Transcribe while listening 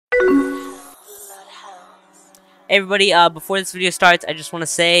Hey everybody, before this video starts, I just want to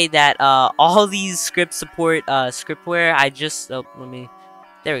say that all these scripts support scriptware.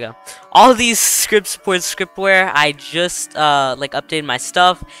 There we go. All these scripts support scriptware. I just like updated my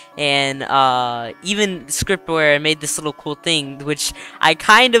stuff, and even scriptware made this little cool thing, which I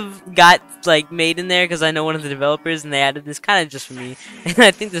kind of got like made in there because I know one of the developers, and they added this kind of just for me, and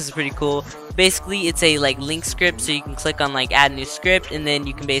I think this is pretty cool. Basically, it's a like link script, so you can click on like add new script, and then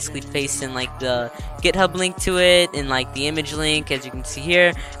you can basically paste in like the GitHub link to it and like the image link, as you can see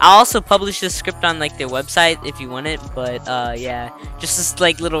here. I'll also publish this script on like their website if you want it, but yeah, just this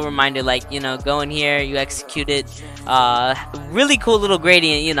like little reminder, like, you know, go in here, you execute it. Really cool little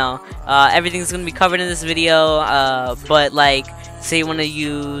gradient, you know. Everything's gonna be covered in this video, but like, say you want to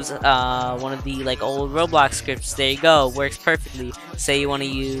use one of the like old Roblox scripts, there you go, works perfectly. Say you want to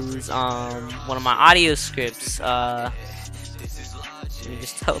use one of my audio scripts, let me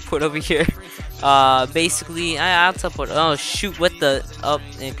just teleport over here. Basically, I'll teleport. Oh shoot, what the, oh,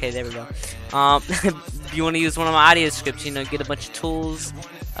 okay, there we go. You want to use one of my audio scripts, you know, get a bunch of tools,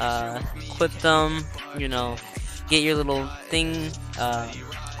 equip them, you know, get your little thing,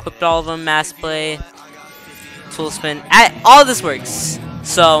 equipped all of them, mass play, tool spin, all this works.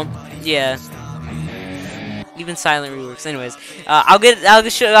 So yeah, even silent reworks. Anyways,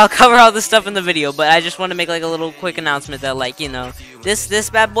 I'll cover all this stuff in the video, but I just want to make like a little quick announcement that, like, you know, this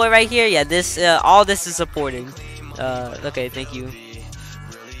bad boy right here, yeah, this all this is supported. Okay, thank you.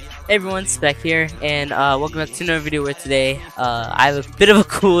 Hey everyone, Spec here, and welcome back to another video where today I have a bit of a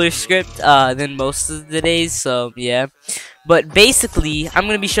cooler script than most of the days, so yeah. But basically, I'm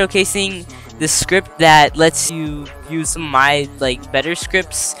going to be showcasing this script that lets you use some of my like better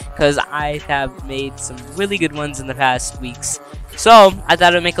scripts, because I have made some really good ones in the past weeks. So I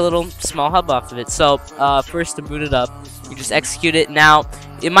thought I'd make a little small hub off of it. So first, to boot it up, you just execute it. Now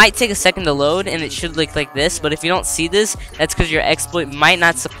it might take a second to load, and it should look like this, but if you don't see this, that's because your exploit might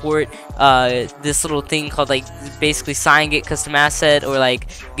not support this little thing called like basically sign get custom asset, or like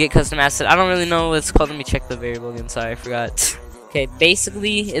get custom asset. I don't really know what it's called. Let me check the variable again. Sorry, I forgot. Okay,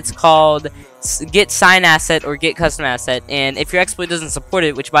 basically it's called get sign asset or get custom asset, and if your exploit doesn't support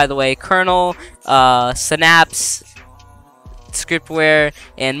it, which by the way, kernel, synapse, scriptware,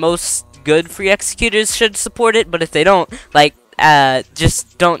 and most good free executors should support it, but if they don't, like,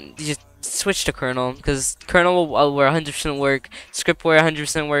 just switch to kernel, because kernel will 100% work, scriptware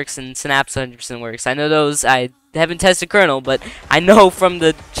 100% works, and synapse 100% works. I know those. I haven't tested kernel, but I know from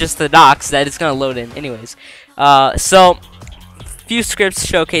just the docs that it's gonna load in. Anyways, so few scripts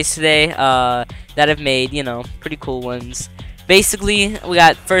showcased today that I've made, you know, pretty cool ones. Basically, we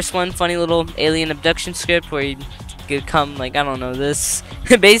got first one, funny little alien abduction script where you could come, like, I don't know, this.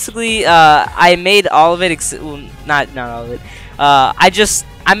 Basically, I made all of it, well, not all of it.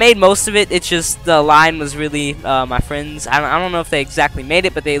 I made most of it. It's just the line was really my friends. I don't know if they exactly made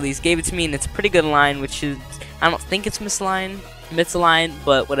it, but they at least gave it to me, and it's a pretty good line, which is, I don't think it's misaligned,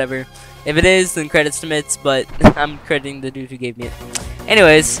 but whatever. If it is, then credits to Mitz, but I'm crediting the dude who gave me it.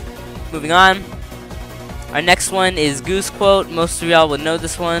 Anyways, moving on. Our next one is Goose Quote. Most of y'all would know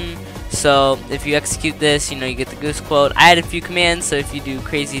this one. So if you execute this, you know, you get the Goose Quote. I added a few commands, so if you do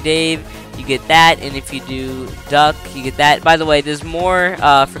Crazy Dave, you get that, and if you do Duck, you get that. By the way, there's more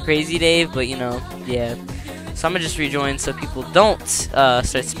for Crazy Dave, but you know, yeah. So I'm gonna just rejoin so people don't start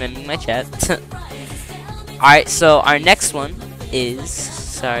spamming my chat. Alright, so our next one is,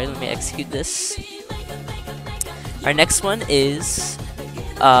 sorry, let me execute this. Our next one is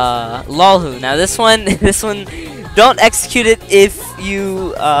Lolhu. Now this one don't execute it if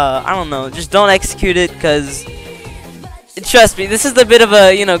you I don't know, just don't execute it, because trust me, this is a bit of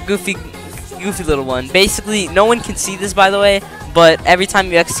a, you know, goofy little one. Basically, no one can see this, by the way, but every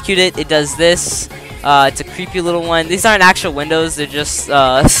time you execute it, it does this. It's a creepy little one. These aren't actual windows, they're just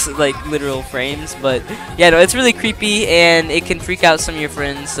like literal frames, but yeah, no, it's really creepy, and it can freak out some of your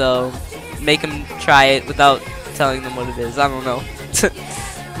friends, so make them try it without telling them what it is. I don't know.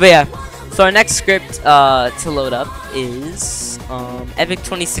 But yeah, so our next script to load up is Epic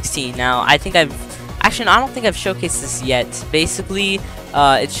 2016. Now, I think actually, no, I don't think I've showcased this yet. Basically,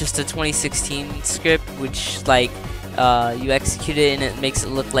 it's just a 2016 script, which, like, you execute it and it makes it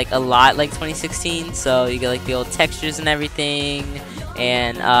look like a lot like 2016. So you get like the old textures and everything,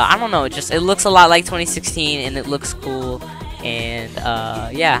 and I don't know, it looks a lot like 2016, and it looks cool, and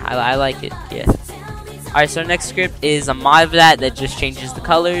yeah, I like it. Yeah. Alright, so our next script is a mod of that just changes the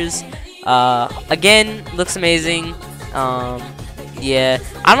colors. Again, looks amazing. Yeah,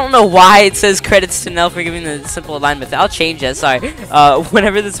 I don't know why it says credits to Nell for giving the simple alignment. I'll change that. Sorry.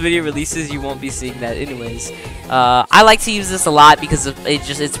 Whenever this video releases, you won't be seeing that. Anyways, I like to use this a lot because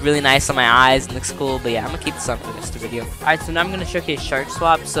it's really nice on my eyes and looks cool. But yeah, I'm gonna keep this on for the rest of the video. All right, so now I'm gonna showcase Shark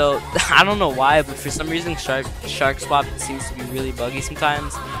Swap. So I don't know why, but for some reason Shark Swap seems to be really buggy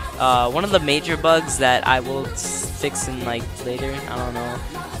sometimes. One of the major bugs that I will fix in like later, I don't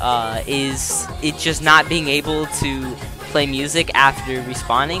know, is it just not being able to play music after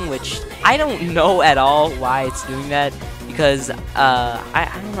respawning, which I don't know at all why it's doing that, because I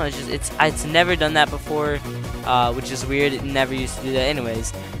don't know, it's never done that before, which is weird. It never used to do that.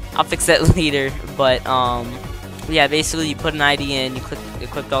 Anyways, I'll fix that later. But yeah, basically you put an ID in, you click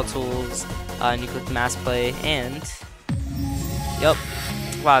equip all tools, and you click the mass play, and yep.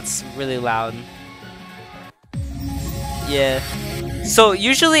 Wow, it's really loud. Yeah. So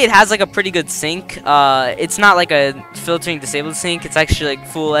usually it has like a pretty good sync. It's not like a filtering disabled sync. It's actually like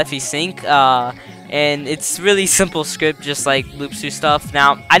full FE sync. And it's really simple script, just like loops through stuff.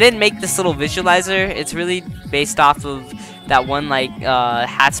 Now I didn't make this little visualizer. It's really based off of that one like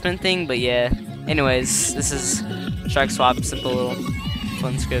hat spin thing. But yeah. Anyways, this is Shark Swap, simple little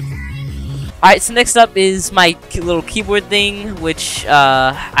fun script. Alright, so next up is my little keyboard thing, which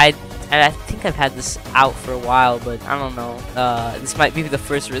I think I've had this out for a while, but I don't know. This might be the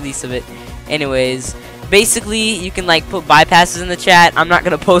first release of it. Anyways, basically you can like put bypasses in the chat. I'm not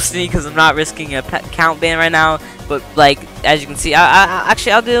gonna post any because I'm not risking a count ban right now. But like as you can see,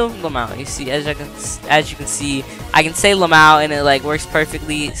 actually I'll do Lamau. You see, as you can see, I can say Lamau and it like works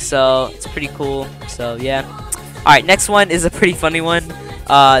perfectly. So it's pretty cool. So yeah. All right, next one is a pretty funny one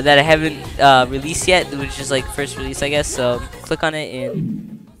that I haven't released yet, which is like first release, I guess. So click on it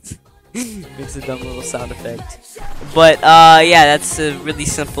and makes a dumb little sound effect. But yeah, that's a really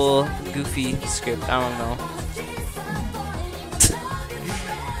simple, goofy script. I don't know.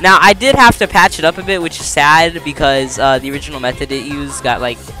 Now I did have to patch it up a bit, which is sad because the original method it used got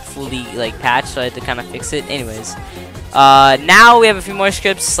like fully like patched, so I had to kind of fix it. Anyways, now we have a few more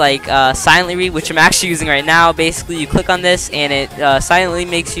scripts like silently read, which I'm actually using right now. Basically, you click on this and it silently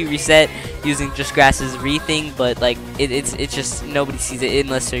makes you reset using Just Grass's read thing, but like it's just nobody sees it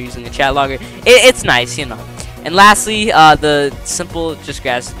unless they're using a chat logger. It's nice, you know. And lastly, the simple Just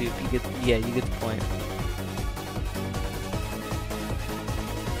Grass loop. You get the point.